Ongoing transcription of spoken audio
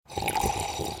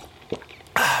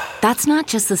That's not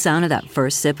just the sound of that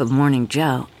first sip of Morning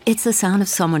Joe. It's the sound of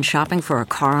someone shopping for a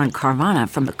car on Carvana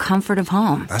from the comfort of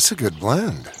home. That's a good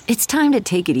blend. It's time to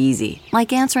take it easy,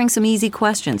 like answering some easy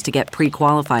questions to get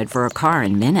pre-qualified for a car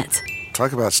in minutes.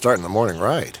 Talk about starting the morning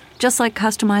right. Just like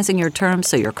customizing your terms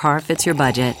so your car fits your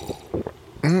budget.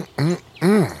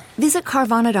 Visit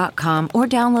Carvana.com or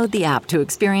download the app to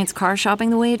experience car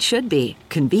shopping the way it should be.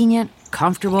 Convenient,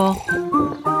 comfortable.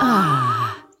 Ah.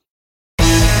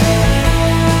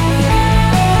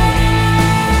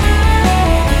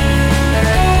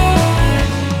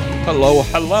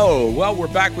 Hello. Well, we're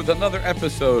back with another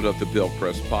episode of the Bill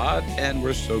Press Pod, and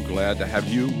we're so glad to have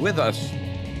you with us.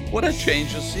 What a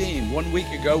change of scene. 1 week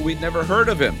ago, we'd never heard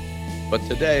of him. But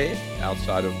today,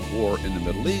 outside of war in the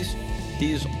Middle East,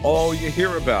 he's all you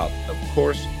hear about. Of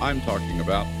course, I'm talking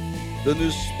about the new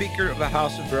Speaker of the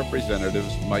House of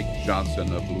Representatives, Mike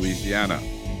Johnson of Louisiana.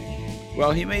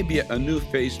 Well, he may be a new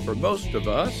face for most of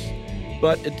us,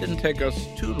 but it didn't take us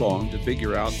too long to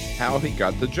figure out how he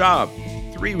got the job.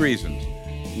 3 reasons.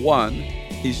 1,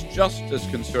 he's just as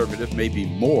conservative, maybe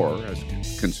more as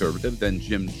conservative than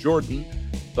Jim Jordan,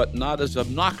 but not as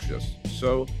obnoxious,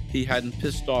 so he hadn't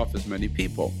pissed off as many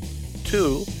people.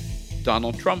 2,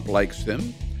 Donald Trump likes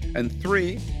him. And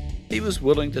 3, he was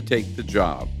willing to take the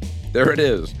job. There it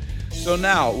is. So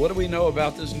now, what do we know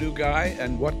about this new guy,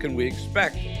 and what can we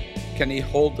expect? Can he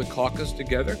hold the caucus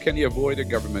together? Can he avoid a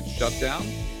government shutdown?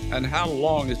 And how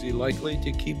long is he likely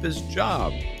to keep his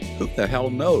job? Who the hell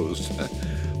knows?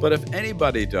 But if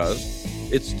anybody does,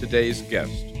 it's today's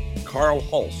guest,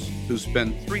 Hulse, who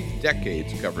spent 3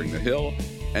 decades covering the Hill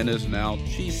and is now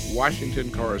chief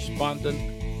Washington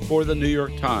correspondent for the New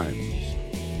York Times.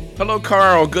 Hello,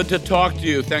 Carl. Good to talk to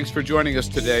you. Thanks for joining us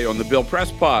today on the Bill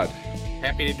Press Pod.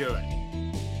 Happy to do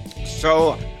it.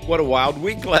 So, what a wild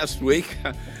week last week.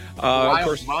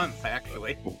 Wild month,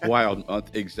 actually. Wild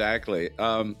month, exactly.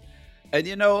 And,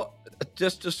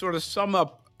 just to sort of sum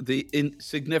up the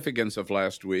insignificance of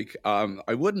last week,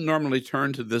 I wouldn't normally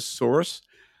turn to this source,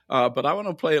 but I want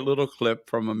to play a little clip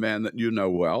from a man that you know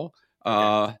well,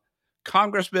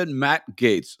 Congressman Matt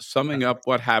Gaetz, summing up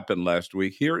what happened last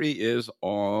week. Here he is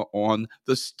on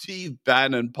the Steve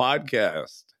Bannon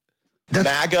podcast.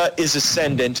 MAGA is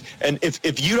ascendant, and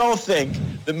if you don't think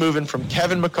that moving from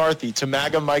Kevin McCarthy to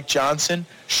MAGA Mike Johnson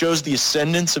shows the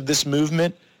ascendance of this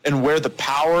movement and where the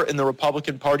power in the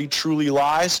Republican Party truly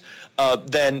lies,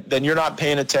 then you're not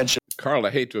paying attention. Carl,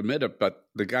 I hate to admit it, but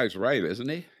the guy's right, isn't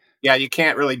he? Yeah, you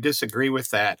can't really disagree with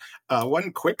that.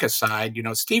 One quick aside,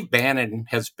 Steve Bannon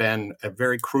has been a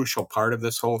very crucial part of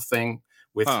this whole thing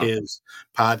with his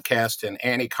podcast, and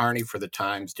Annie Carney for the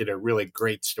Times did a really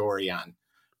great story on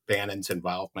Bannon's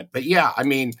involvement. But yeah, I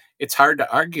mean, it's hard to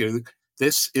argue.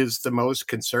 This is the most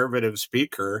conservative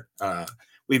speaker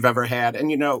we've ever had.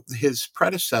 And, his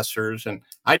predecessors, and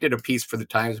I did a piece for the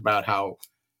Times about how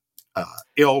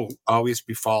ill always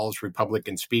befalls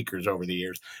Republican speakers over the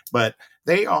years, but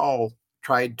they all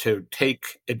tried to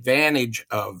take advantage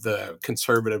of the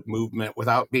conservative movement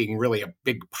without being really a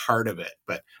big part of it.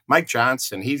 But Mike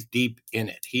Johnson, he's deep in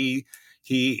it. He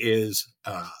is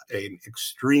an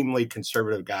extremely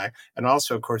conservative guy, and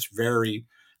also, of course, very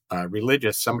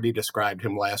religious. Somebody described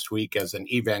him last week as an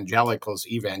evangelical's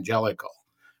evangelical.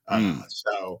 I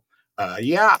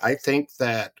think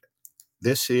that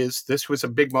this was a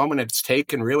big moment. It's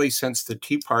taken really since the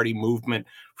Tea Party movement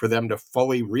for them to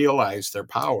fully realize their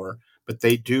power, but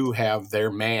they do have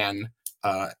their man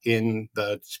in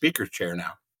the speaker's chair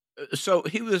now. So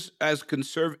he was as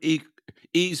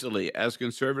easily as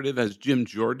conservative as Jim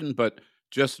Jordan, but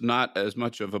just not as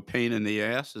much of a pain in the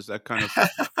ass. Is that kind of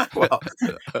well?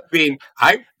 I mean,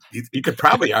 you could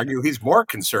probably argue he's more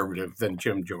conservative than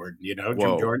Jim Jordan.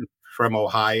 Jim Jordan from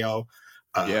Ohio.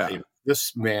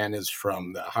 This man is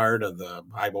from the heart of the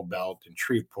Bible Belt in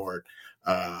Shreveport.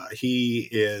 He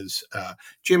is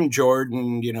Jim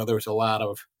Jordan. There was a lot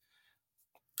of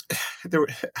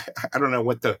I don't know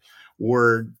what the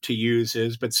word to use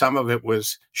is, but some of it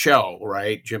was show,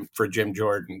 right? For Jim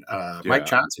Jordan. Mike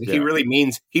Johnson, he really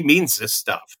means this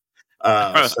stuff.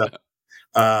 But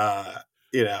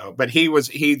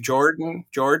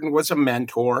Jordan was a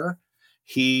mentor.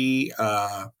 He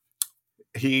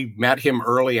met him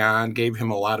early on, gave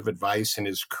him a lot of advice in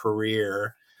his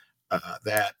career.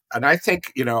 And I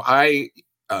think, I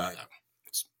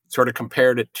sort of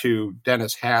compared it to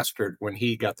Dennis Hastert when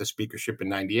he got the speakership in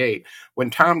 98, when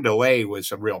Tom DeLay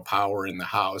was a real power in the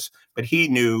House, but he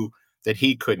knew that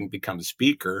he couldn't become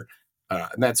speaker.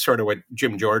 And that's sort of what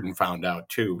Jim Jordan found out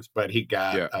too. But he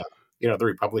got, the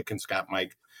Republicans got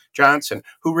Mike Johnson,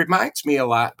 who reminds me a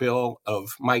lot, Bill,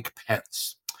 of Mike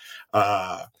Pence,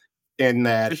 in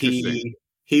that he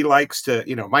he likes to,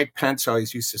 Mike Pence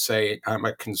always used to say, I'm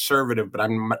a conservative, but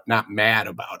I'm not mad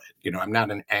about it. I'm not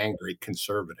an angry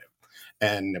conservative.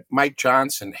 And Mike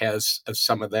Johnson has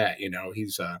some of that.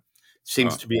 He's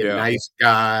seems to be a Yeah. nice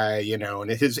guy, and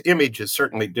his image is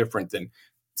certainly different than,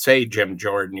 say, Jim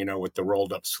Jordan, with the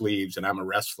rolled up sleeves, and I'm a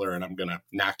wrestler and I'm going to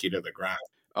knock you to the ground.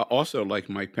 Also, like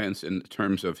Mike Pence in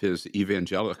terms of his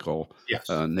evangelical Yes.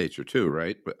 nature, too,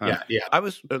 right? But Yeah. Yeah. I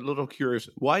was a little curious.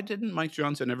 Why didn't Mike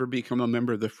Johnson ever become a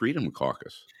member of the Freedom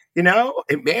Caucus?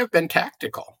 It may have been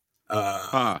tactical.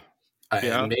 Ah,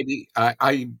 yeah. And maybe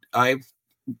I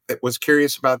was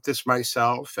curious about this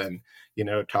myself, and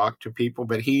talked to people,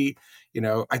 but he,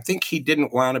 I think he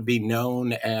didn't want to be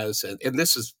known as, and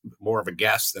this is more of a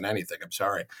guess than anything, I'm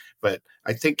sorry, but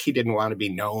I think he didn't want to be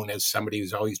known as somebody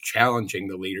who's always challenging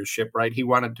the leadership, right? He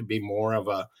wanted to be more of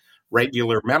a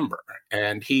regular member,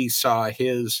 and he saw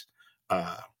his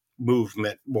uh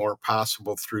movement more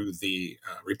possible through the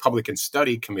Republican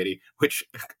Study Committee, which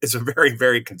is a very,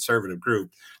 very conservative group,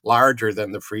 larger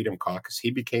than the Freedom Caucus. He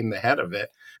became the head of it.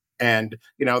 And,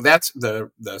 that's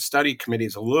the study committee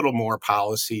is a little more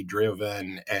policy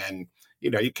driven. And,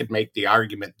 you could make the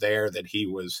argument there that he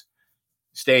was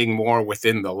staying more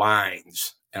within the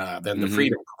lines than the Hmm.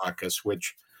 Freedom Caucus,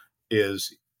 which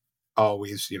is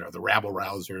always, the rabble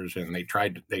rousers, and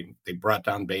they brought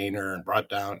down Boehner and brought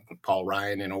down Paul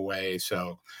Ryan in a way.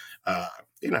 So,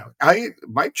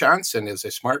 Mike Johnson is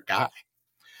a smart guy. Uh,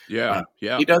 Yeah,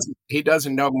 yeah. he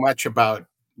doesn't know much about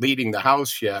leading the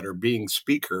House yet or being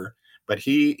Speaker, but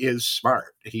he is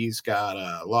smart. He's got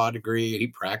a law degree. He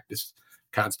practiced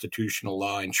constitutional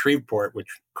law in Shreveport, which,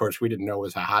 of course, we didn't know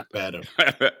was a hotbed of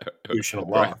constitutional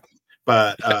Right. law.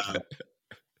 But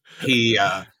he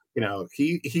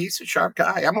he's a sharp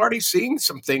guy. I'm already seeing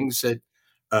some things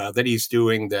that he's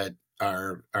doing that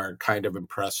are kind of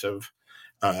impressive.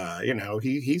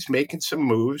 He's making some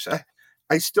moves.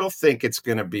 I still think it's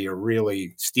going to be a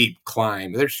really steep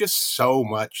climb. There's just so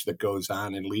much that goes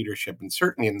on in leadership, and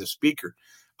certainly in the Speaker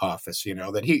office,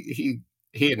 that he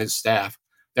and his staff,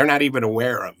 they're not even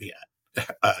aware of yet.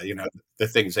 The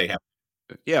things they have.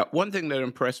 Yeah, one thing that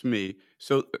impressed me,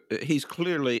 so he's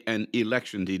clearly an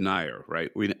election denier, right?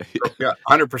 Yeah,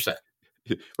 100%.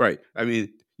 Right. I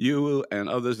mean, you and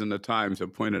others in the Times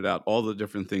have pointed out all the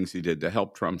different things he did to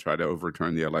help Trump try to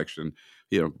overturn the election.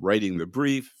 Writing the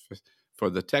brief for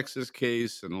the Texas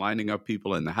case and lining up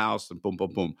people in the House and boom,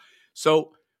 boom, boom.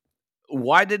 So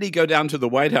why did he go down to the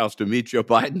White House to meet Joe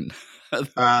Biden?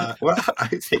 Well, I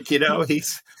think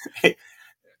he's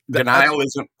That's denial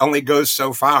only goes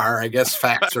so far. I guess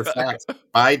facts are facts.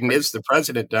 Biden is the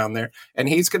president down there, and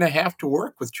he's going to have to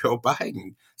work with Joe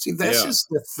Biden. See, this yeah. is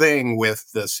the thing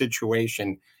with the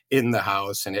situation in the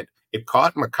House, and it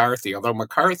caught McCarthy. Although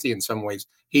McCarthy, in some ways,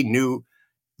 he knew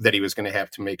that he was going to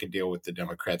have to make a deal with the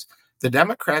Democrats. The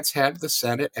Democrats have the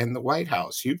Senate and the White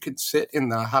House. You can sit in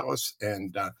the House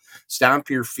and stomp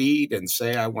your feet and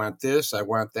say, I want this, I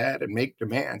want that, and make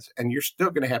demands. And you're still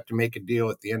going to have to make a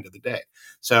deal at the end of the day.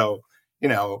 So,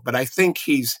 but I think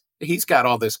he's got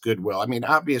all this goodwill. I mean,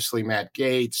 obviously, Matt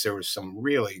Gaetz, there was some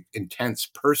really intense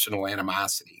personal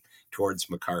animosity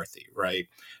towards McCarthy, right?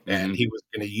 And Hmm. he was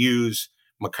going to use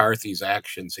McCarthy's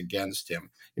actions against him.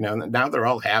 Now they're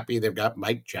all happy. They've got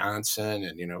Mike Johnson,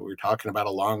 and we're talking about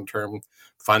a long-term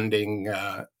funding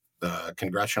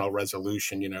congressional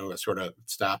resolution, a sort of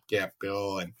stopgap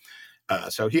bill, and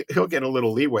so he'll get a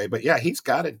little leeway. But yeah, he's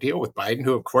got to deal with Biden,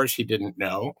 who of course he didn't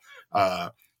know.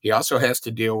 He also has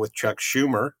to deal with Chuck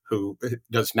Schumer, who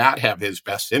does not have his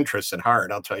best interests at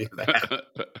heart. I'll tell you that.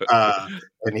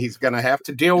 And he's going to have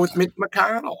to deal with Mitch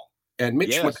McConnell, and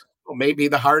Mitch McConnell Yes. may be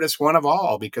the hardest one of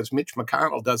all, because Mitch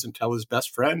McConnell doesn't tell his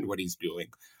best friend what he's doing,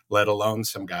 let alone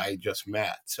some guy he just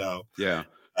met. So Yeah.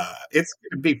 it's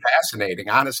going to be fascinating,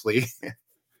 honestly.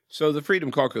 So the Freedom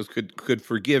Caucus could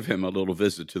forgive him a little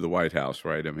visit to the White House,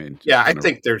 right? I mean, Yeah, just I kind of,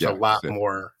 think there's a yeah. lot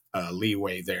more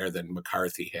leeway there than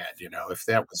McCarthy had. If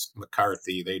that was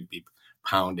McCarthy, they'd be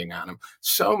pounding on him.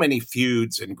 So many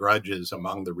feuds and grudges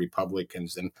among the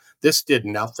Republicans, and this did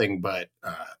nothing but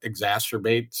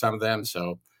exacerbate some of them.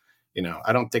 So,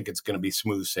 I don't think it's going to be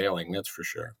smooth sailing. That's for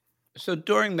sure. So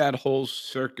during that whole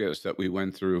circus that we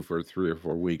went through for 3 or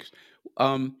 4 weeks,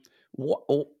 um,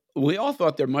 we all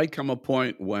thought there might come a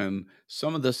point when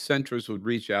some of the centrists would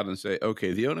reach out and say,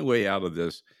 "Okay, the only way out of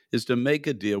this is to make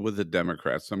a deal with the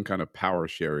Democrats, some kind of power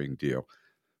sharing deal."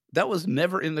 That was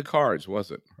never in the cards,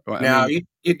 was it? Well, I Now mean,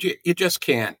 you just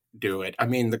can't do it. I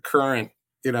mean, the current,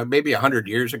 maybe 100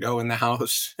 years ago in the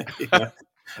House,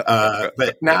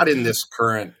 but not in this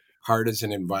current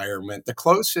partisan environment. The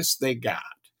closest they got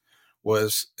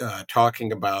was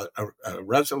talking about a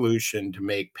resolution to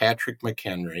make Patrick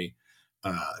McHenry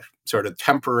sort of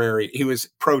temporary. He was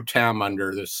pro tem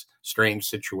under this strange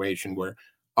situation where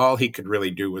all he could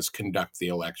really do was conduct the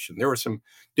election. There were some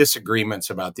disagreements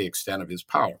about the extent of his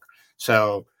power.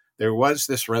 So there was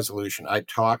this resolution. I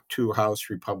talked to House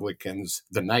Republicans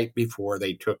the night before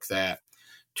they took that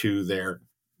to their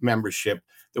membership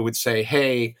that would say,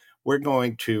 hey, we're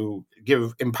going to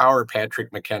empower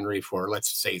Patrick McHenry for,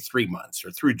 let's say, 3 months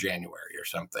or through January or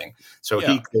something. So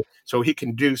he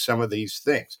can do some of these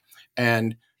things.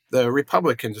 And the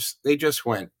Republicans, they just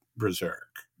went berserk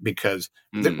because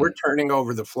we're turning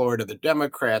over the floor to the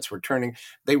Democrats.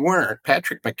 They weren't.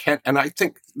 Patrick McHenry, and I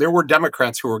think there were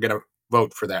Democrats who were going to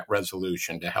vote for that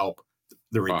resolution to help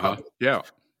the Republicans.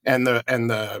 And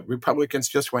the Republicans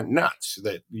just went nuts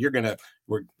that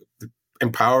we're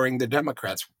empowering the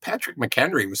Democrats. Patrick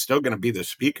McHenry was still going to be the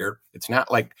speaker. It's not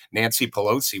like Nancy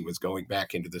Pelosi was going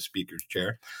back into the speaker's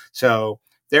chair. So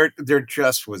there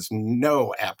just was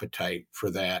no appetite for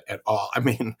that at all. I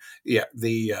mean,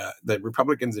 the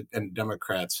Republicans and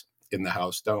Democrats in the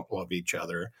House don't love each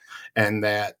other. And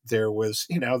that there was,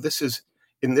 this is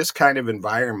in this kind of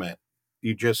environment,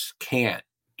 you just can't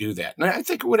do that. And I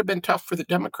think it would have been tough for the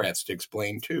Democrats to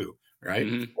explain too, right?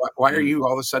 Why are you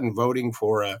all of a sudden voting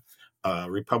for a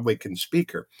Republican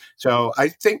speaker? So I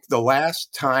think the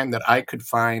last time that I could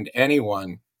find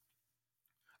anyone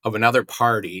of another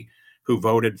party who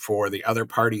voted for the other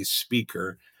party's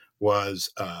speaker was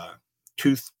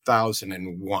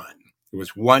 2001. There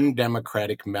was one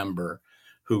Democratic member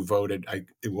who voted.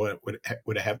 It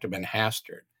would have to have been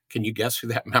Hastert. Can you guess who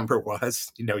that member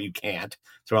was? You can't.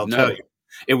 So I'll tell you.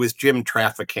 It was Jim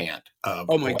Traficant.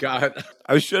 Oh, my God.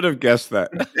 I should have guessed that.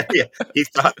 Yeah, he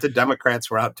thought the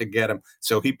Democrats were out to get him,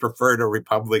 so he preferred a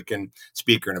Republican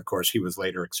speaker. And, of course, he was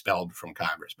later expelled from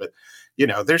Congress. But,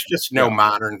 there's just no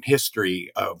modern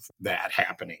history of that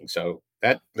happening. So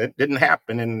that didn't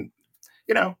happen. And,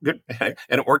 good. And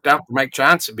it worked out for Mike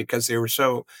Johnson because they were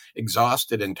so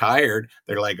exhausted and tired.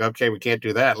 They're like, okay, we can't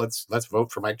do that. Let's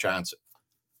vote for Mike Johnson.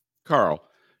 Carl,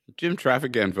 Jim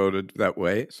Traficant voted that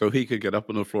way so he could get up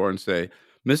on the floor and say,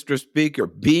 Mr. Speaker,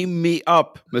 beam me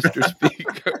up, Mr.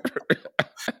 Speaker.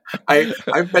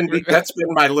 That's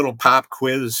been my little pop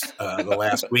quiz the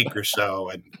last week or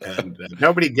so, and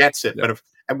nobody gets it. Yeah.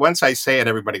 But once I say it,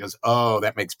 everybody goes, "Oh,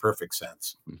 that makes perfect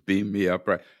sense." Beam me up,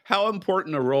 right? How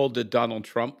important a role did Donald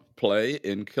Trump play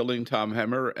in killing Tom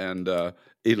Hemmer and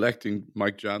electing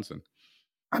Mike Johnson?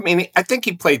 I mean, I think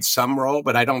he played some role,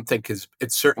 but I don't think it's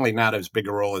certainly not as big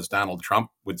a role as Donald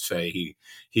Trump would say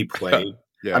he played.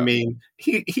 Yeah. I mean,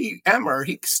 he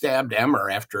stabbed Emmer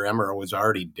after Emmer was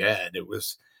already dead. It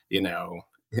was,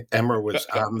 Emmer was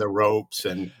on the ropes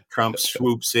and Trump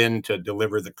swoops in to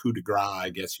deliver the coup de grace, I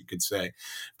guess you could say.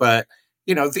 But,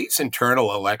 these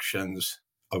internal elections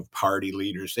of party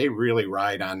leaders, they really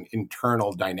ride on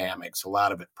internal dynamics, a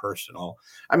lot of it personal.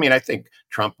 I mean, I think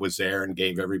Trump was there and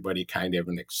gave everybody kind of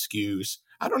an excuse.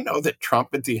 I don't know that Trump,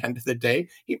 at the end of the day,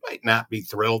 he might not be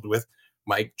thrilled with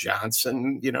Mike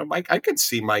Johnson. I could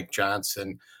see Mike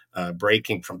Johnson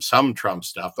breaking from some Trump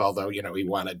stuff, although, he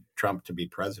wanted Trump to be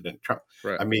president. Trump,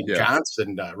 right. I mean, yeah.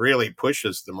 Johnson really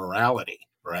pushes the morality,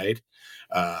 right?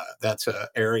 That's an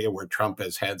area where Trump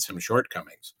has had some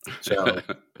shortcomings. So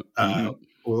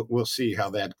we'll see how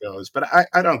that goes. But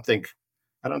I don't think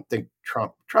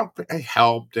Trump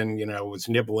helped and, was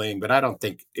nibbling, but I don't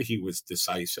think he was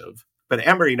decisive. But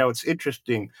Emmer, it's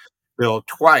interesting, Bill,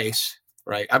 twice,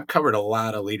 right? I've covered a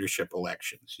lot of leadership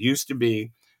elections. Used to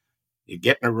be, you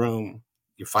get in a room,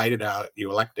 you fight it out,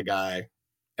 you elect a guy,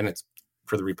 and it's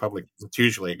for the Republicans. It's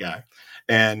usually a guy.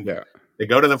 And they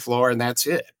go to the floor and that's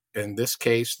it. In this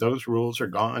case, those rules are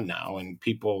gone now. And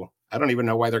people, I don't even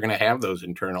know why they're going to have those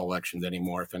internal elections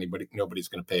anymore if nobody's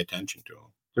going to pay attention to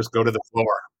them. Just go to the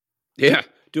floor. Yeah.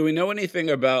 Do we know anything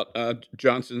about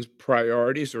Johnson's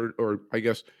priorities or I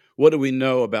guess, what do we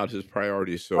know about his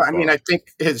priorities so far? I mean, I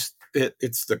think it's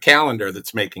the calendar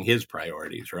that's making his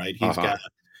priorities, right?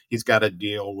 He's got to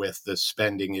deal with the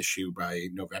spending issue by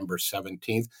November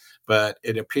 17th, but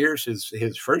it appears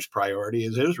his first priority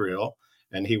is Israel,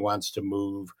 and he wants to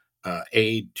move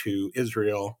aid to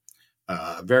Israel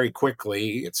very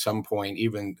quickly at some point,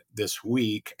 even this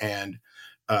week. And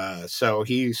so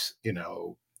he's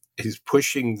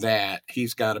pushing that.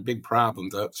 He's got a big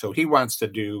problem, so he wants to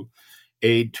do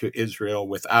aid to Israel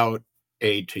without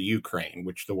aid to Ukraine,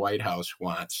 which the White House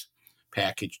wants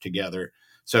packaged together.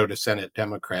 So do Senate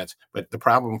Democrats. But the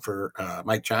problem for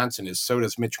Mike Johnson is so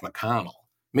does Mitch McConnell.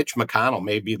 Mitch McConnell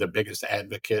may be the biggest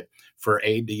advocate for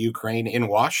aid to Ukraine in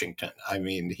Washington. I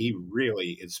mean, he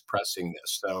really is pressing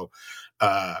this. So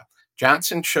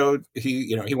Johnson showed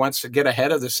he wants to get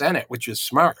ahead of the Senate, which is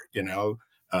smart.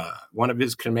 One of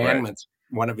his commandments,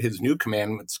 one of his new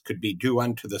commandments, could be do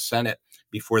unto the Senate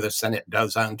before the Senate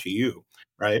does unto you,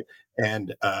 right?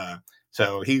 And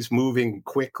so he's moving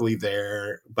quickly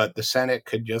there, but the Senate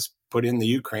could just put in the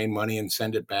Ukraine money and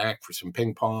send it back for some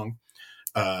ping pong.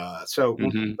 But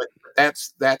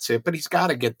that's it. But he's got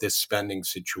to get this spending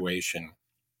situation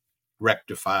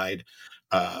rectified.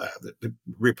 The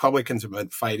Republicans have been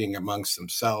fighting amongst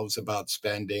themselves about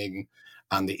spending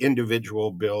on the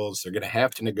individual bills. They're going to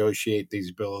have to negotiate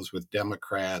these bills with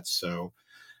Democrats. So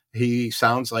he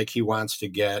sounds like he wants to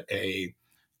get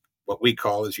what we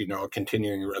call, as you know, a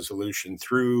continuing resolution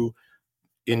through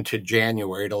into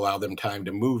January to allow them time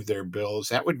to move their bills.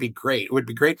 That would be great. It would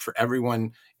be great for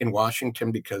everyone in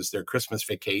Washington because their Christmas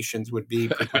vacations would be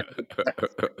protected,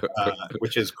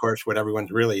 which is, of course, what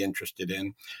everyone's really interested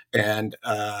in. And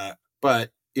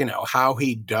but how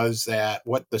he does that,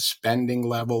 what the spending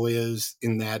level is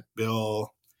in that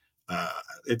bill,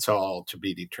 it's all to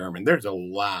be determined. There's a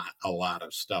lot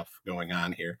of stuff going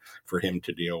on here for him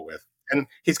to deal with. And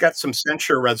he's got some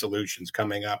censure resolutions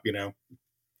coming up,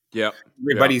 Yeah.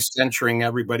 Everybody's censuring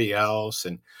everybody else,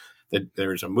 and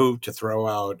there's a move to throw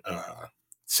out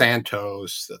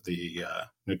Santos, the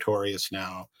notorious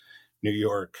now New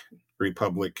York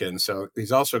Republican. So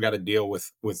he's also got to deal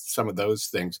with some of those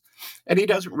things, and he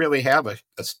doesn't really have a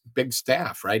big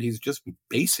staff, right? He's just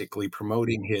basically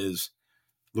promoting his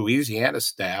Louisiana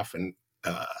staff, and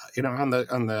on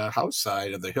the House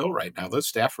side of the Hill right now, those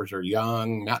staffers are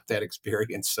young, not that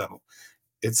experienced, so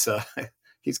it's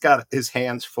he's got his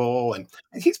hands full, and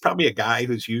he's probably a guy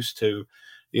who's used to,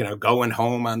 going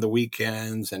home on the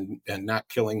weekends and not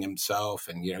killing himself.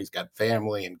 And, he's got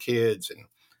family and kids, and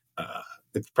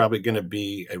it's probably going to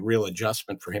be a real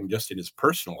adjustment for him just in his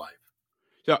personal life.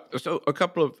 Yeah. So a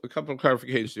couple of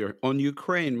clarifications here on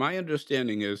Ukraine. My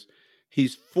understanding is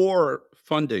he's for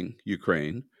funding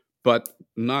Ukraine, but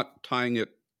not tying it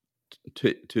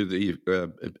to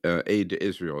the aid to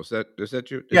Israel. Is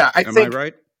that you? Yeah, am I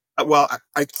right? Well,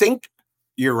 I think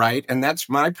you're right, and that's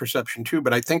my perception too.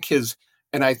 But I think his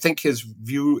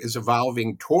view is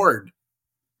evolving toward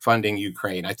funding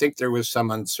Ukraine. I think there was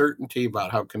some uncertainty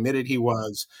about how committed he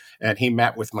was, and he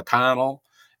met with McConnell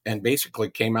and basically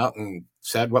came out and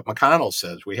said what McConnell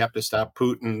says: we have to stop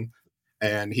Putin.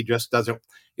 And he just doesn't.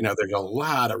 There's a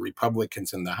lot of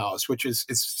Republicans in the House, which is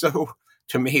so,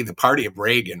 to me, the party of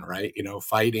Reagan, right?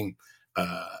 Fighting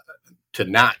to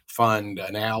not fund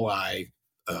an ally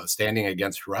standing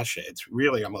against Russia. It's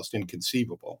really almost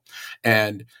inconceivable.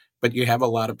 But you have a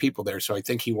lot of people there. So I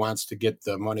think he wants to get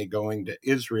the money going to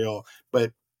Israel.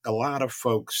 But a lot of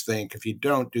folks think if you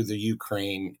don't do the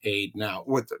Ukraine aid now,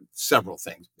 with several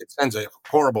things, it sends a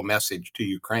horrible message to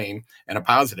Ukraine and a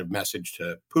positive message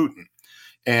to Putin.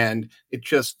 And it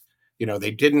just,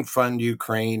 they didn't fund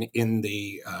Ukraine in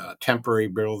the temporary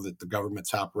bill that the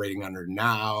government's operating under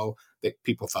now. That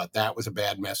people thought that was a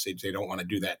bad message. They don't want to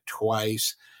do that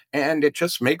twice. And it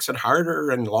just makes it harder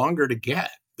and longer to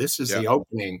get. This is the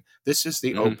opening. This is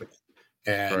the opening.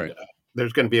 And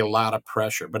there's going to be a lot of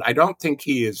pressure. But I don't think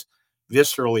he is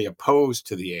viscerally opposed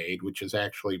to the aid, which is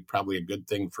actually probably a good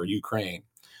thing for Ukraine.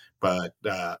 But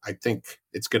I think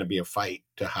it's going to be a fight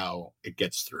to how it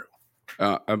gets through.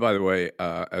 And by the way,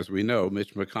 as we know,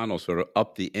 Mitch McConnell sort of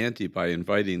upped the ante by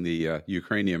inviting the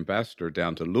Ukrainian ambassador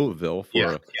down to Louisville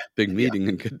for a big meeting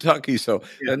in Kentucky. So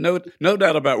no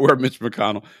doubt about where Mitch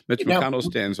McConnell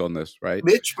stands on this, right?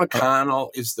 Mitch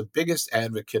McConnell is the biggest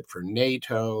advocate for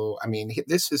NATO. I mean,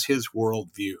 this is his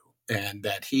worldview, and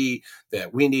that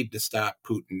we need to stop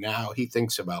Putin now. He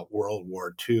thinks about World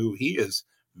War II. He is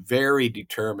very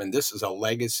determined. This is a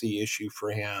legacy issue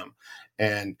for him,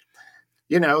 and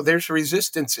there's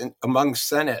resistance among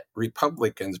Senate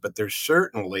Republicans, but there's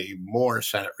certainly more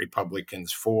Senate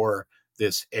Republicans for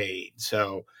this aid.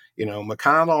 So,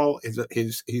 McConnell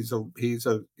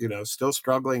he's still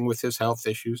struggling with his health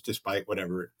issues, despite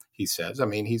whatever he says. I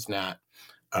mean, he's not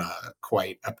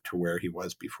quite up to where he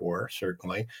was before,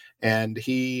 certainly. And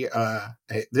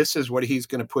this is what he's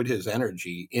going to put his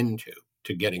energy into,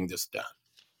 to getting this done.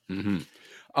 Mm-hmm.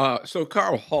 So,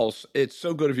 Carl Hulse, it's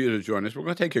so good of you to join us. We're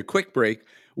going to take a quick break.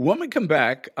 When we come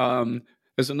back,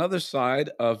 there's another side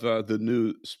of the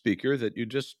new speaker that you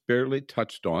just barely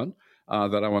touched on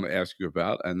that I want to ask you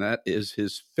about, and that is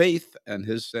his faith and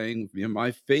his saying,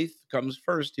 my faith comes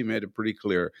first. He made it pretty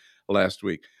clear last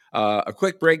week. A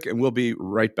quick break, and we'll be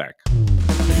right back.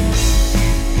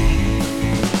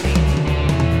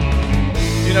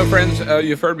 Friends,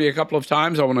 you've heard me a couple of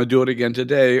times. I want to do it again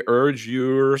today. Urge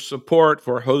your support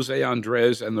for Jose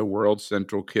Andres and the World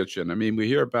Central Kitchen. I mean, we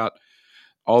hear about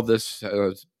all this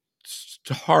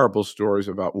horrible stories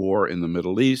about war in the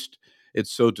Middle East.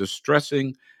 It's so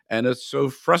distressing and it's so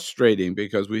frustrating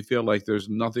because we feel like there's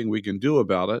nothing we can do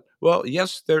about it. Well,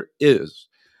 yes, there is.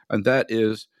 And that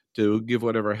is to give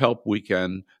whatever help we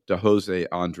can to Jose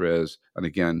Andres and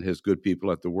again, his good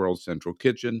people at the World Central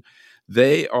Kitchen.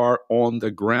 They are on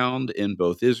the ground in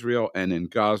both Israel and in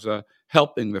Gaza,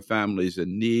 helping the families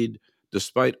in need,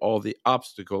 despite all the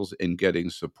obstacles in getting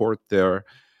support there.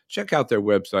 Check out their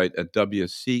website at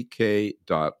wck.org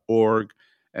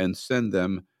and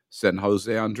send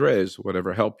Jose Andres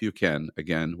whatever help you can.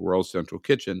 Again, World Central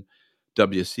Kitchen,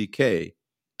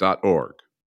 wck.org.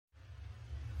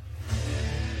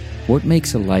 What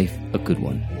makes a life a good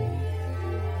one?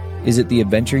 Is it the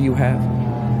adventure you have?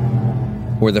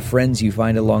 Or the friends you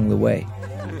find along the way?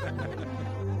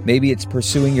 Maybe it's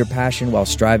pursuing your passion while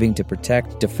striving to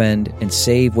protect, defend, and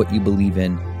save what you believe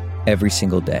in every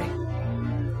single day.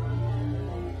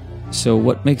 So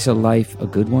what makes a life a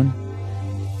good one?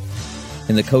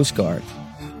 In the Coast Guard,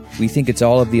 we think it's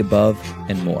all of the above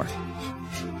and more.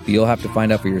 But you'll have to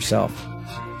find out for yourself.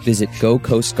 Visit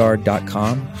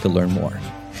gocoastguard.com to learn more.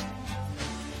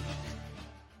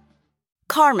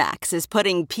 CarMax is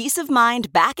putting peace of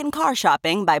mind back in car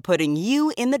shopping by putting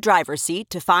you in the driver's seat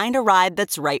to find a ride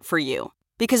that's right for you.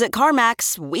 Because at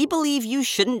CarMax, we believe you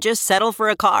shouldn't just settle for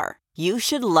a car. You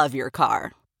should love your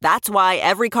car. That's why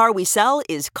every car we sell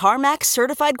is CarMax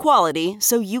certified quality,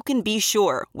 so you can be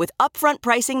sure with upfront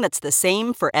pricing that's the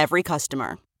same for every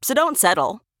customer. So don't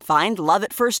settle. Find love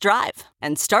at first drive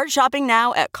and start shopping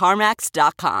now at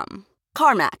CarMax.com.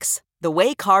 CarMax, the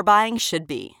way car buying should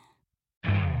be.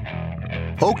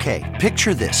 Okay,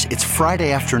 picture this. It's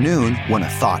Friday afternoon when a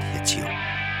thought hits you.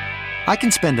 I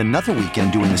can spend another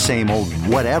weekend doing the same old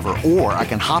whatever, or I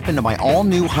can hop into my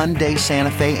all-new Hyundai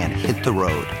Santa Fe and hit the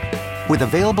road. With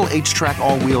available H-Track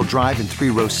all-wheel drive and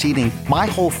 3-row seating, my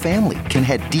whole family can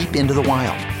head deep into the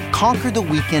wild. Conquer the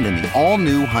weekend in the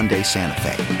all-new Hyundai Santa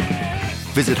Fe.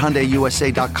 Visit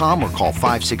HyundaiUSA.com or call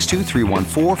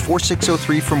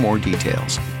 562-314-4603 for more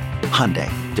details. Hyundai,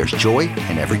 there's joy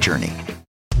in every journey.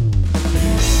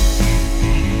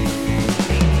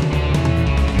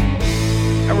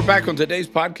 And we're back on today's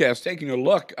podcast, taking a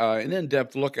look, an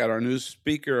in-depth look at our new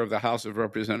Speaker of the House of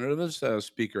Representatives,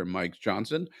 Speaker Mike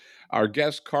Johnson. Our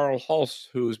guest, Carl Hulse,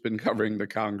 who has been covering the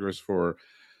Congress for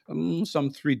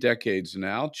some 3 decades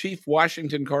now, Chief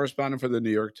Washington Correspondent for the New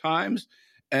York Times,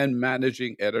 and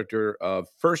Managing Editor of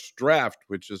First Draft,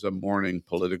 which is a morning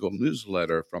political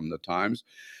newsletter from the Times.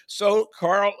 So,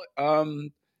 Carl,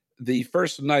 the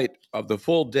first night of the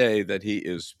full day that he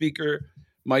is Speaker,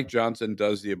 Mike Johnson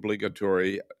does the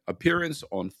obligatory appearance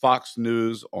on Fox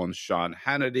News on Sean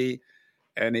Hannity,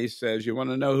 and he says, "You want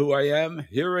to know who I am?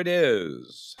 Here it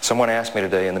is." Someone asked me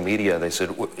today in the media, they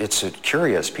said, it's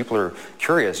curious, people are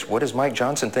curious, what does Mike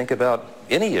Johnson think about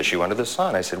any issue under the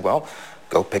sun? I said, well,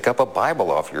 go pick up a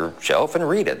Bible off your shelf and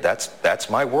read it. That's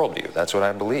my worldview. That's what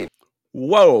I believe.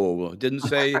 Whoa, didn't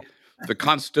say the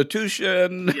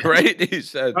Constitution, right? He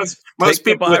said, most take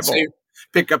people the would say, Bible.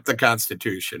 pick up the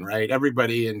Constitution, right?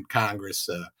 Everybody in Congress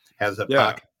has a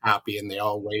pocket copy and they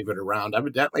all wave it around.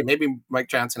 Evidently, maybe Mike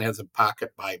Johnson has a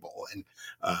pocket Bible and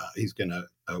he's going to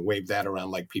wave that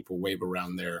around like people wave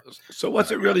around their. So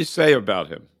what's it really say about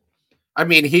him? I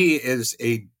mean, he is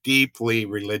a deeply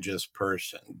religious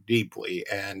person, deeply,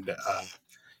 and,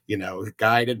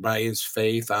 guided by his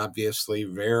faith, obviously,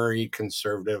 very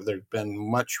conservative. There's been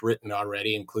much written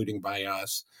already, including by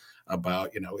us,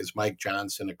 about, is Mike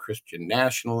Johnson a Christian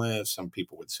nationalist? Some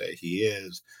people would say he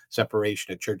is.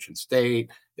 Separation of church and state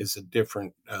is a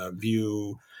different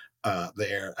view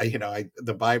there.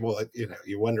 The Bible,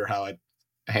 you wonder how it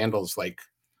handles like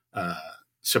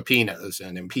subpoenas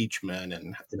and impeachment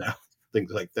and,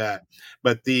 things like that.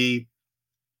 But this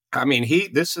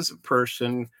is a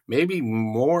person, maybe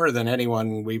more than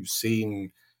anyone we've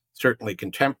seen, certainly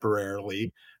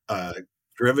contemporarily,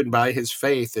 driven by his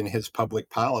faith and his public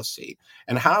policy,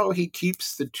 and how he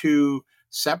keeps the two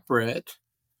separate,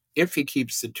 if he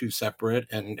keeps the two separate,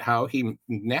 and how he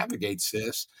navigates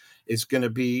this is going to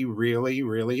be really,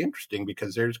 really interesting,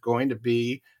 because there's going to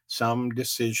be some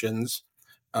decisions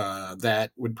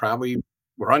that would probably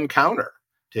run counter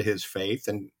to his faith,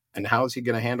 and how is he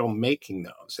going to handle making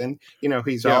those? And,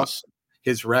 he's also,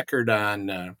 his record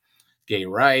on gay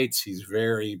rights, he's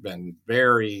been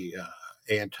very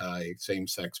anti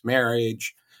same-sex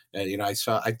marriage. I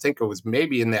think it was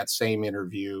maybe in that same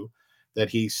interview that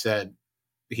he said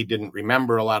he didn't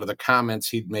remember a lot of the comments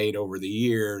he'd made over the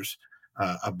years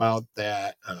about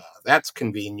that. That's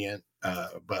convenient.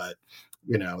 But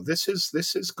this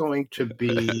is going to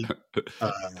be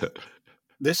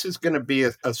this is going to be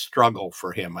a struggle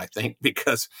for him, I think,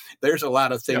 because there's a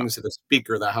lot of Yeah. things that the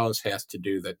Speaker of the House has to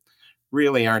do that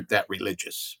really aren't that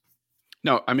religious.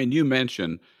 No, I mean, you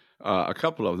mentioned a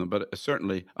couple of them, but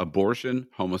certainly abortion,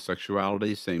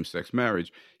 homosexuality, same-sex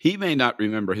marriage. He may not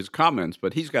remember his comments,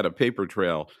 but he's got a paper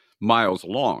trail miles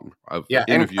long of Yeah,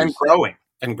 and interviews. growing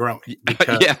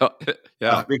because Yeah,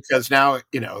 yeah. because now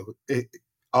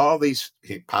all these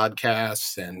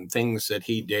podcasts and things that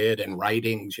he did and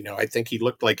writings. I think he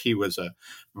looked like he was a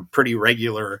pretty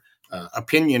regular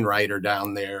opinion writer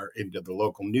down there into the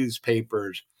local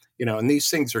newspapers. And these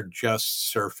things are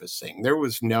just surfacing. There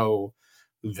was no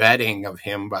vetting of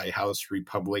him by House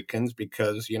Republicans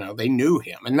because they knew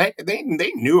him and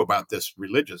they knew about this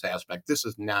religious aspect. This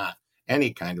is not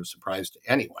any kind of surprise to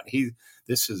anyone.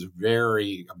 This is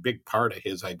a big part of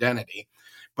his identity.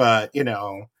 But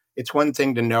it's one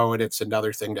thing to know it; it's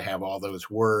another thing to have all those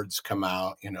words come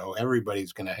out.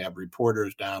 Everybody's going to have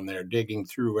reporters down there digging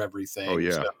through everything. Oh,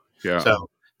 yeah, So, yeah. so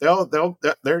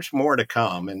there's more to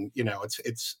come, and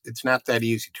it's not that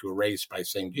easy to erase by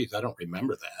saying, "Geez, I don't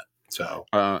remember that." So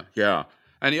Yeah.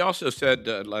 And he also said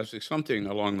last week something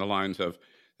along the lines of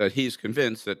that he's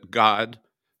convinced that God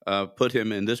put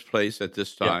him in this place at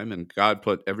this yeah, time, and God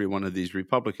put every one of these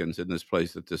Republicans in this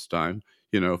place at this time,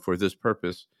 for this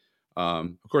purpose.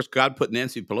 Of course, God put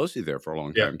Nancy Pelosi there for a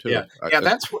long yeah, time, too. yeah, yeah.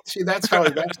 That's where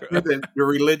the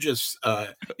religious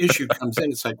issue comes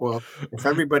in. It's like, well, if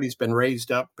everybody's been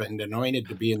raised up and anointed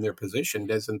to be in their position,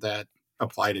 doesn't that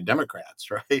apply to Democrats,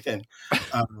 right? And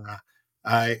uh,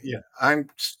 I'm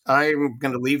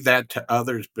going to leave that to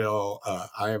others, Bill.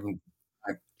 I haven't.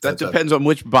 That depends on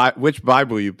which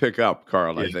Bible you pick up,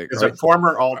 Carl, I think, As a right?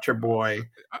 former altar boy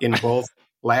in both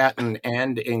Latin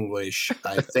and English,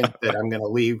 I think that I'm going to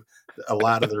leave a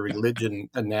lot of the religion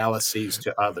analyses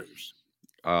to others.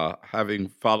 Having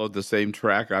followed the same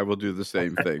track, I will do the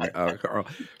same thing, Carl.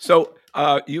 So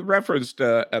you referenced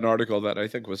an article that I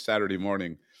think was Saturday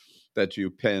morning that you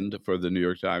penned for the New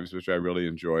York Times, which I really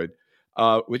enjoyed,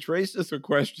 which raises the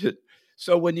question.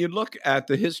 So when you look at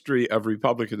the history of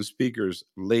Republican speakers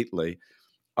lately,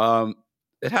 um,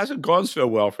 it hasn't gone so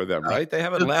well for them, right? They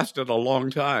haven't lasted a long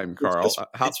time, Carl.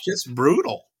 It's just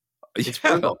brutal. It's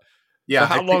Yeah. brutal. So Yeah, I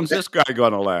how think long's this guy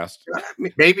going to last?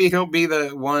 maybe he'll be the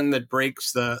one that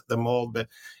breaks the mold. But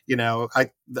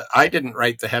I didn't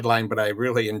write the headline, but I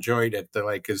really enjoyed it.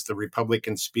 Is the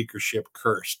Republican speakership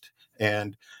cursed?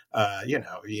 And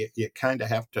you kind of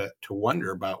have to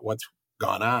wonder about what's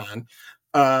gone on.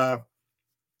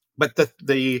 But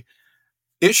the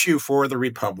issue for the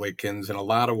Republicans in a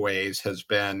lot of ways has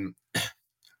been,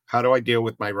 how do I deal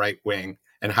with my right wing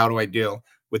and how do I deal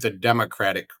with a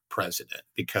Democratic president?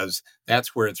 Because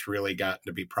that's where it's really gotten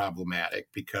to be problematic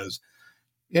because,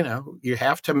 you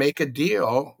have to make a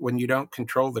deal when you don't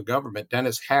control the government.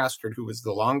 Dennis Hastert, who was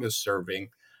the longest serving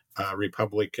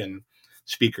Republican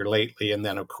speaker lately, and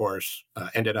then, of course,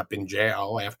 ended up in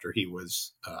jail after he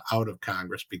was out of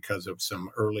Congress because of some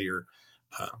earlier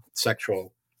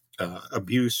sexual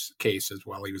abuse cases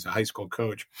while he was a high school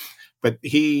coach. But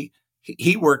he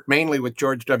worked mainly with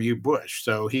George W. Bush,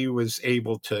 so he was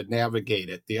able to navigate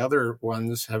it. The other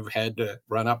ones have had to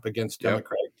run up against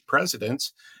Democratic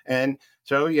presidents, and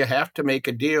so you have to make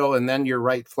a deal, and then your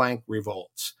right flank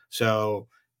revolts. So,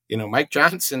 Mike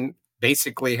Johnson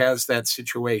basically has that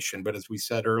situation. But as we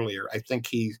said earlier, I think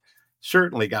he's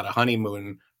certainly got a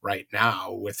honeymoon right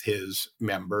now with his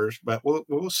members, but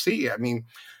we'll see. I mean,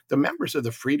 the members of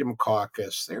the Freedom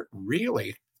Caucus, they're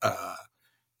really,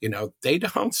 they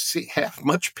don't have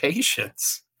much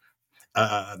patience.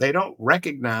 They don't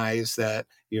recognize that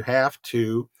you have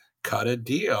to cut a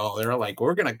deal. They're like,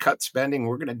 we're going to cut spending.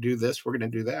 We're going to do this. We're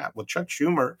going to do that. Well, Chuck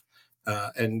Schumer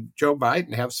and Joe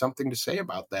Biden have something to say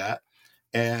about that.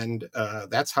 And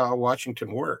that's how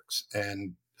Washington works.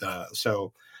 And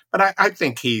but I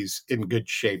think he's in good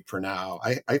shape for now.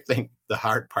 I think the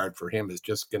hard part for him is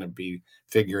just going to be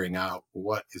figuring out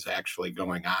what is actually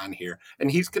going on here.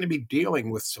 And he's going to be dealing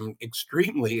with some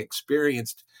extremely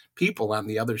experienced people on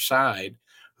the other side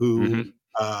who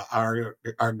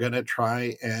are going to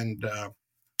try and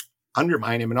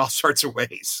undermine him in all sorts of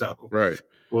ways. So Right.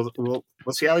 we'll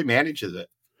see how he manages it.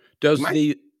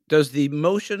 Does the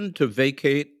motion to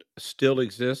vacate still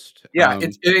exist? Yeah,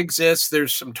 it exists.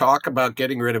 There's some talk about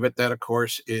getting rid of it. That, of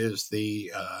course, is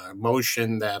the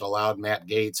motion that allowed Matt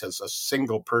Gaetz as a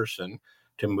single person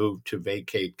to move to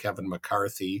vacate Kevin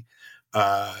McCarthy.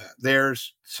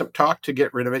 There's some talk to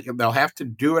get rid of it. They'll have to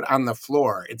do it on the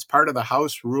floor. It's part of the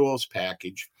House rules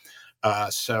package.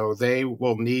 So they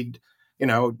will need,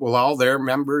 will all their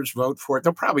members vote for it?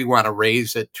 They'll probably want to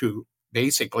raise it to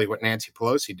basically what Nancy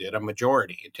Pelosi did, a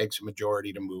majority. It takes a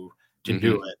majority to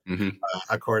do it.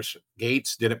 Of course,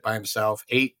 Gates did it by himself.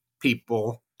 7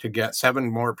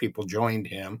 more people joined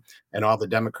him, and all the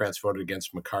Democrats voted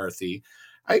against McCarthy.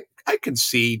 I could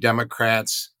see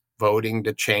Democrats voting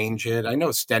to change it. I know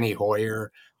Steny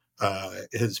Hoyer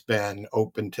has been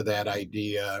open to that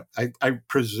idea. I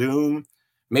presume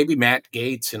maybe Matt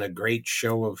Gaetz, in a great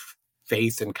show of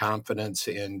faith and confidence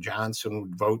in Johnson,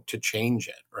 would vote to change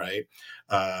it, right?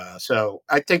 So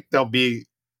I think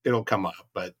it'll come up,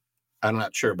 but I'm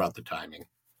not sure about the timing.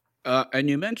 And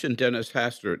you mentioned Dennis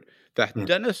Hastert.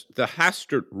 The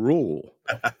Hastert rule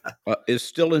is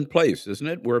still in place, isn't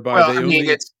it? Whereby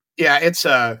it's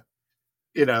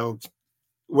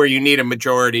where you need a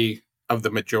majority of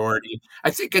the majority. I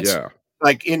think it's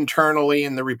like internally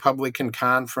in the Republican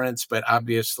conference, but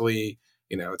obviously,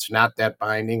 it's not that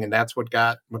binding, and that's what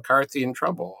got McCarthy in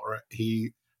trouble. Right?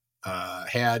 He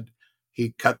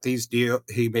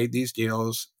made these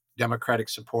deals, Democratic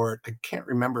support. I can't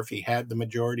remember if he had the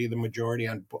majority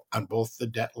on both the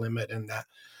debt limit and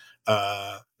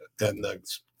the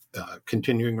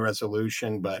continuing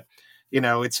resolution, but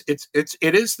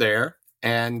it is there.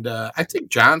 And I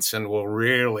think Johnson will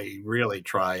really, really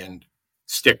try and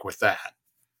stick with that.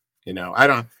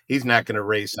 He's not going to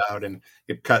race out and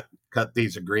cut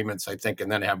these agreements, I think,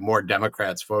 and then have more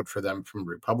Democrats vote for them from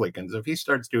Republicans. If he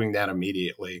starts doing that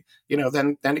immediately,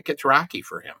 then it gets rocky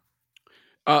for him.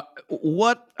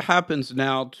 What happens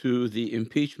now to the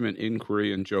impeachment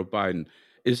inquiry in Joe Biden?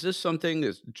 Is this something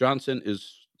that Johnson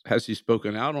has he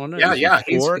spoken out on it? Yeah.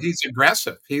 He's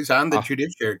aggressive. He's on the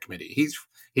Judiciary Committee.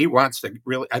 He wants to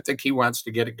I think he wants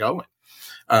to get it going,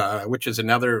 which is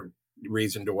another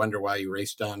reason to wonder why he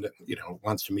raced on to,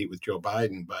 wants to meet with Joe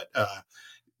Biden. But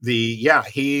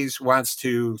he wants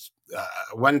to,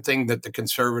 one thing that the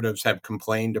conservatives have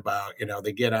complained about,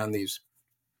 they get on these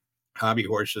hobby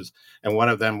horses, and one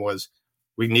of them was,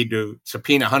 we need to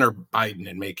subpoena Hunter Biden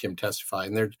and make him testify.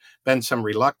 And there's been some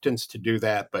reluctance to do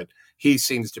that, but he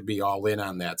seems to be all in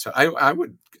on that. So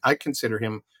I consider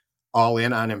him all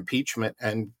in on impeachment,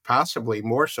 and possibly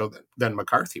more so than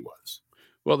McCarthy was.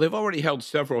 Well, they've already held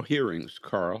several hearings,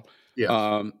 Carl.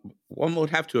 Yeah. One would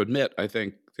have to admit, I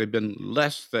think they've been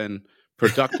less than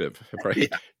productive,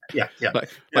 right? Yeah.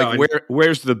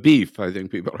 Where's the beef? I think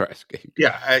people are asking.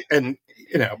 Yeah,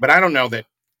 but I don't know that.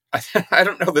 I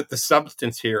don't know that the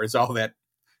substance here is all that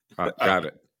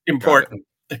important.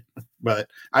 But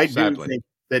I do think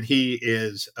that he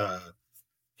is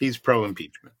he's pro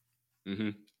impeachment. Mm-hmm.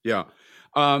 Yeah.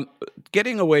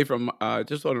 Getting away from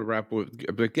just want to wrap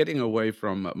with, but getting away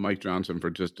from Mike Johnson for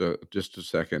just a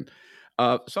second.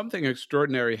 Something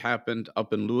extraordinary happened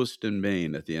up in Lewiston,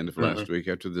 Maine, at the end of last week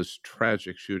after this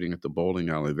tragic shooting at the bowling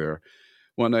alley there,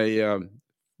 when a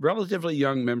relatively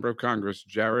young member of Congress,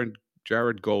 Jared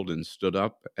Golden, stood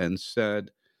up and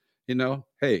said,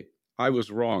 hey, I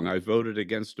was wrong. I voted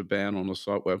against a ban on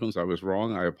assault weapons. I was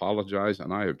wrong. I apologize,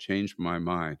 and I have changed my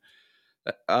mind.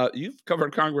 You've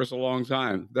covered Congress a long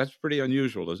time. That's pretty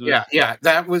unusual, isn't it? Yeah.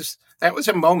 That was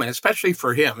a moment, especially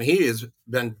for him. He has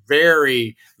been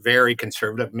very, very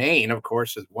conservative. Maine, of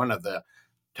course, is one of the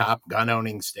top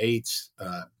gun-owning states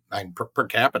per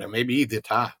capita, maybe the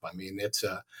top. I mean, it's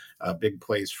a big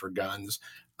place for guns.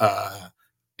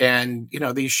 And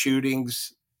these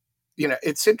shootings.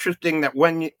 It's interesting that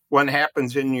when one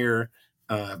happens in your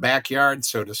backyard,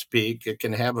 so to speak, it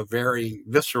can have a very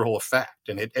visceral effect.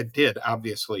 And it did,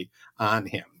 obviously, on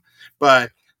him.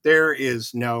 But there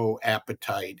is no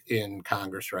appetite in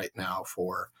Congress right now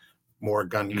for more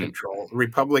gun control.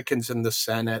 Republicans in the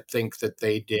Senate think that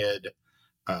they did,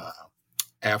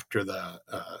 after the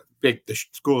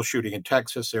school shooting in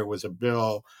Texas, there was a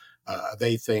bill.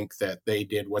 They think that they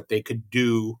did what they could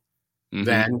do.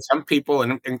 Then some people,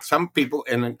 and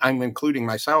I'm including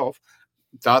myself,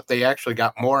 thought they actually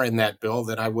got more in that bill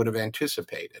than I would have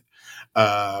anticipated.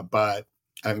 But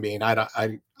I mean,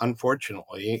 I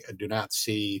unfortunately do not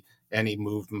see any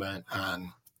movement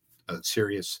on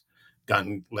serious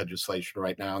gun legislation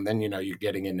right now. And then, you're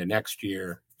getting into next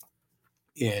year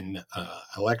in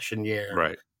election year.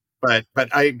 Right. But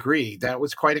I agree, that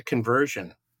was quite a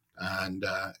conversion, and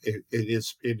it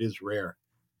is rare.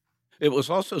 It was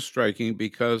also striking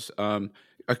because, of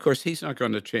course, he's not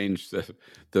going to change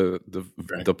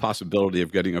the possibility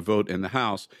of getting a vote in the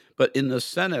House. But in the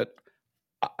Senate,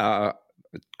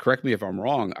 correct me if I'm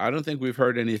wrong, I don't think we've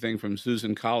heard anything from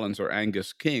Susan Collins or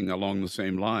Angus King along the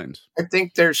same lines. I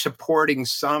think they're supporting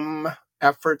some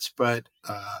efforts, but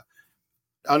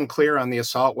unclear on the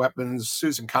assault weapons.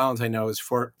 Susan Collins, I know, is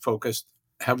focused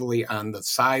heavily on the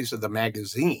size of the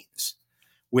magazines,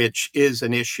 which is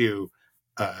an issue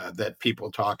that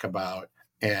people talk about.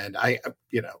 And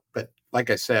but like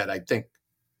I said, I think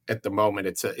at the moment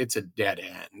it's a dead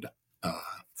end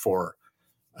for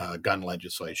gun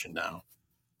legislation now.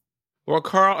 Well,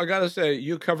 Carl, I got to say,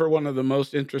 you cover one of the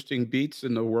most interesting beats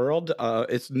in the world.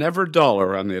 It's never dull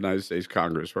around the United States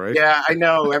Congress, right? Yeah, I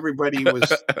know. Everybody was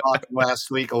talking last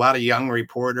week, a lot of young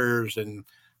reporters, and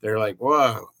they're like,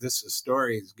 whoa, this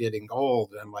story is getting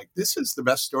old. And I'm like, this is the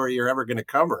best story you're ever going to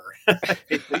cover.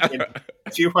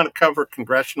 If you want to cover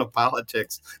congressional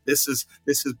politics, this is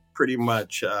pretty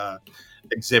much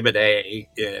Exhibit A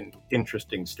in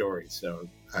interesting stories. So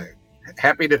I'm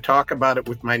happy to talk about it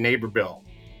with my neighbor, Bill.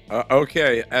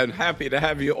 Okay, and happy to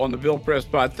have you on the Bill Press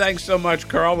Pod. Thanks so much,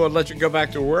 Carl. We'll let you go back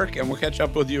to work, and we'll catch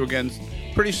up with you again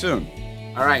pretty soon.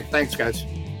 All right, thanks, guys.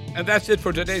 And that's it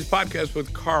for today's podcast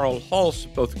with Carl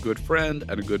Hulse, both a good friend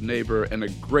and a good neighbor and a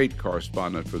great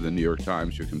correspondent for the New York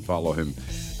Times. You can follow him,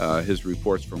 his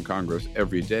reports from Congress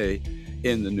every day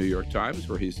in the New York Times,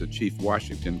 where he's the chief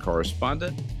Washington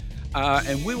correspondent.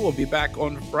 And we will be back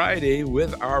on Friday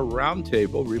with our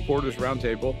roundtable, Reporters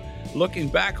Roundtable, looking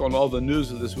back on all the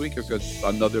news of this week. It's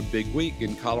another big week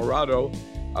in Colorado.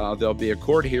 There'll be a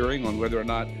court hearing on whether or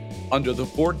not, under the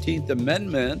 14th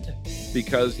Amendment,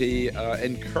 because he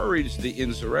encouraged the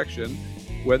insurrection,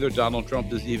 whether Donald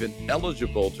Trump is even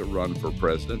eligible to run for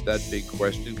president. That big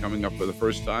question coming up for the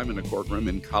first time in a courtroom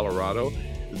in Colorado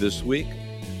this week.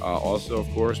 Also, of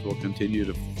course, we'll continue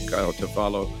to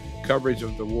follow coverage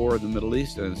of the war in the Middle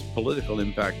East and its political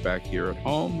impact back here at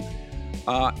home.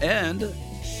 And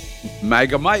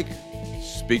MAGA Mike,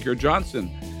 Speaker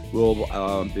Johnson, will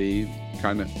be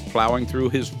kind of plowing through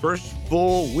his first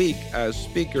full week as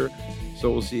Speaker. So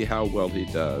we'll see how well he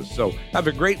does. So have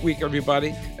a great week,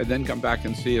 everybody, and then come back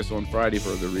and see us on Friday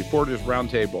for the Reporters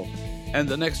Roundtable and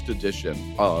the next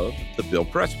edition of the Bill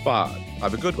Press Pod.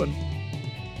 Have a good one.